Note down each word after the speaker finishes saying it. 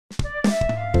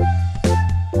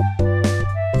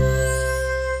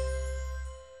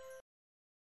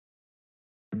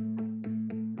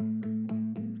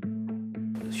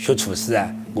学厨师啊，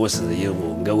我是有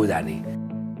个偶然的。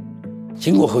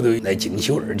经过后头来进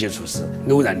修2级厨师，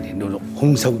偶然听到说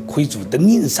红烧可以做灯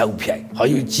影苕皮，还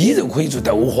有鸡肉可以做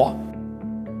豆花。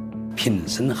平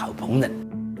生好烹饪，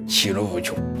其乐无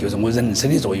穷，就是我人生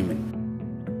的座右铭。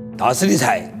大师的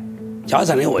菜，家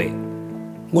常的味。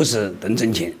我是邓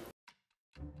正庆。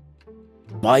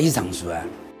蚂蚁上树啊，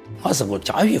它是个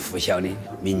家喻户晓的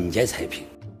民间菜品。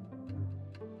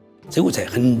这个菜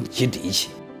很接地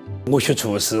气。我学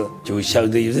厨师就晓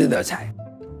得有这道菜。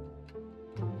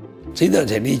这道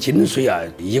菜的精髓啊，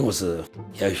一个是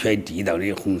要选地道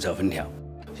的红烧粉条，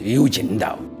有劲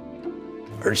道，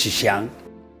而且香。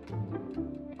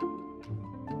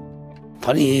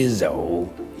它的肉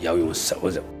要用瘦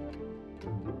肉。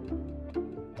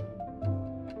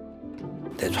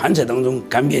在川菜当中，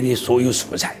干煸的所有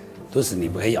素菜都是离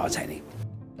不开芽菜的。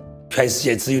全世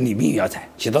界只有离不开芽菜，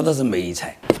其他都是梅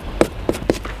菜，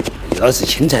那是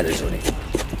青菜来做的。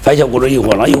发酵过了以后，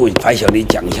那有发酵的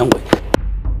酱香味。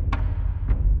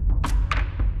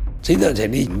这道菜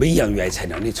的每样原材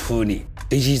料的处理，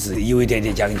这些是有一点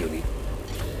点讲究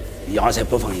的。芽菜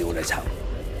不放油来炒，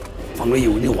放了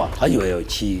油的话，它就要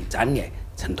起粘连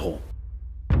成坨。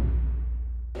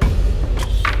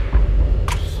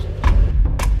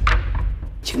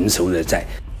净瘦肉仔，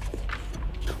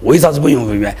为啥子不用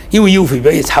肥膘？因为有肥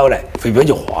膘一炒来，肥膘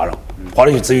就化了，化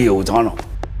了就只有油渣了。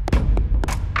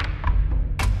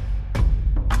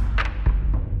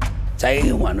摘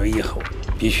完了以后，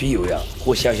必须又要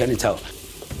火小小的炒，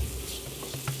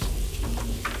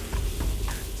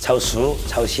炒酥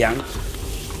炒香，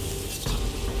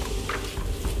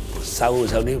稍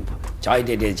的加一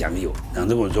点点酱油，让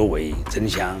这个入味增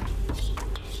香。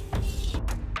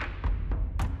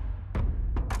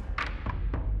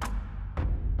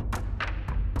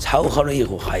炒好了以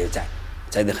后还要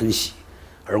摘得很细，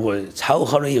而我炒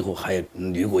好了以后还要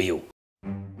滤过油。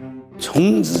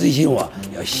葱子这些话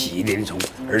要细一点的葱，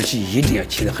而且一定要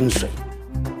切得很碎。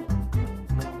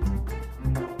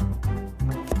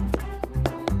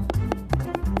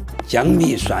姜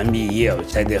米、蒜米也要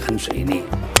摘得很碎的，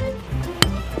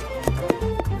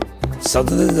烧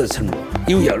到这个程度，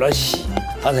油要拉细，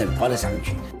它才能发得上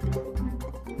去。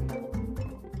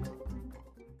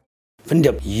粉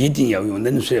条一定要用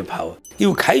冷水来泡，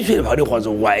有开水来泡的话，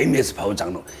说外面是泡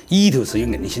胀了，里头是有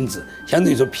硬性质，相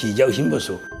对于说皮较心不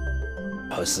熟，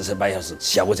泡48小时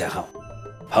效果才好。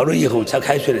泡了以后炒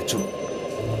开水来煮，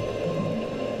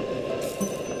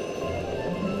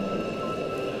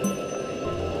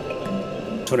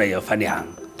出来要发亮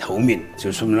透明，就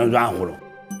说明它软和了。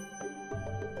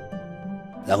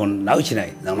然后捞起来，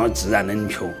让它自然冷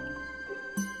却。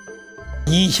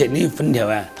以前的粉条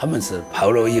啊，他们是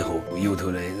泡了以后，油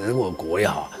头呢这个过一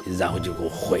下，然后就个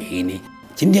烩的。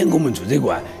今天我们做这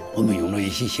个啊，我们用了一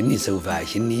些新的手法、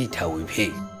新的调味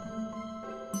品。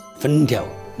粉条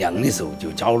晾的时候就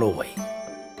加了味，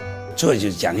主要就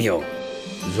是酱油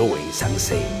入味上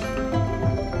色。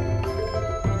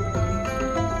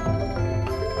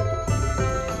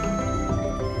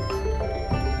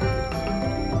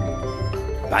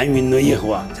拌匀了以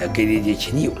后啊，再给你的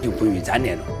清油，就不容易粘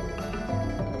连了。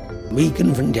每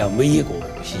根粉条每一个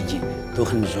细节都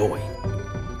很入味，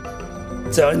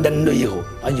只要冷了以后，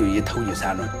它就一透就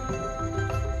散了。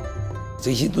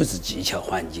这些都是技巧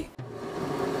环节。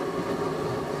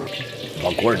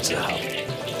把锅儿治好，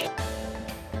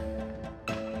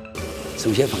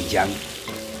首先放姜，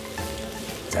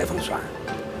再放蒜，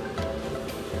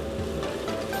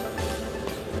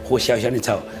火小小的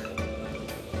炒，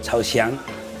炒香，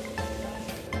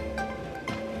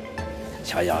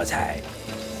下芽菜，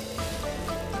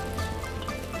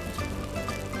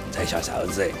再下臊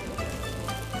子，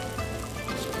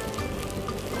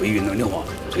烩匀了的话，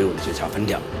最后就下粉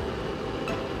条。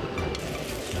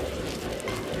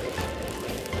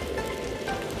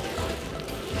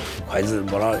筷子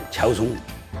把它敲松，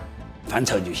翻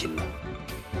炒就行了。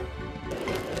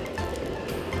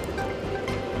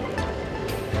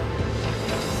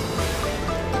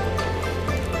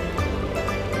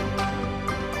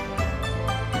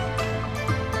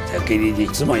再给你的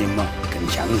芝麻油嘛，更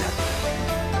香噻。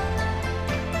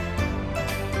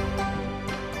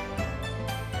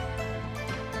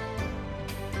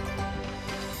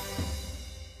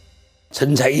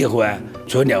成菜以后啊，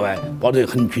佐料啊包得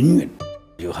很均匀。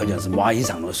就好像是蚂蚁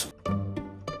上了树，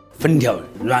粉条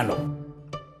软糯，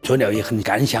佐料也很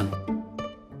干香。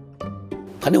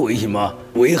它的味型嘛，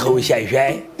味厚咸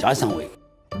鲜加上味，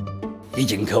一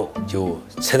进口就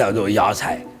吃到这芽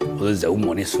菜或者肉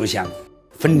末的酥香，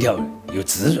粉条又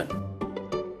滋润，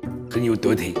很有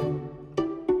独特。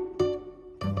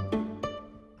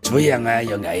做一样啊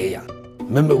要爱一样，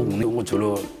门不误的我做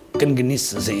了耿耿的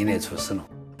40一年厨师了。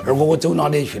如果我走哪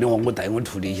里去的话，我带我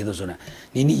徒弟一起都说呢，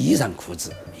你的衣裳裤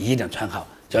子一定要穿好。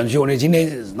像举我的今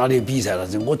天哪里比赛了，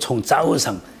我从早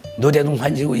上6点钟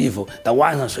穿起我衣服，到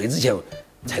晚上睡之前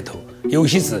才脱。尤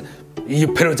其是一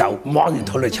拍了照，马上就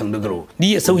脱来抢到个了。你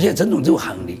也首先尊重这个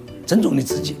行业，尊重你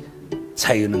自己，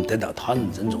才能得到他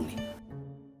人尊重你。